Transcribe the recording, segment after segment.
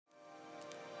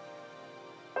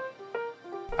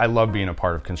I love being a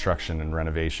part of construction and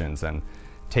renovations and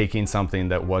taking something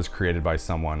that was created by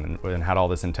someone and had all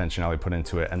this intentionality put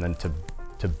into it, and then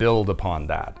to build upon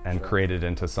that and create it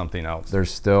into something else.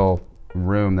 There's still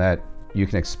room that you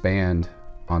can expand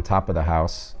on top of the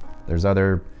house. There's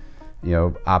other,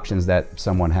 options that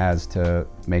someone has to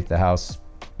make the house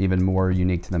even more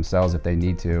unique to themselves if they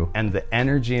need to. And the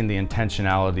energy and the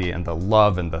intentionality and the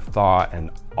love and the thought and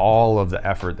all of the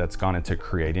effort that's gone into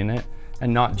creating it,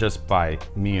 and not just by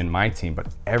me and my team, but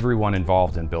everyone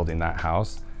involved in building that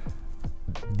house,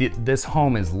 this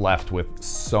home is left with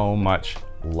so much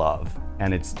love,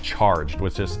 and it's charged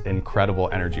with just incredible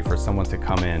energy for someone to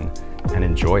come in and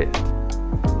enjoy it.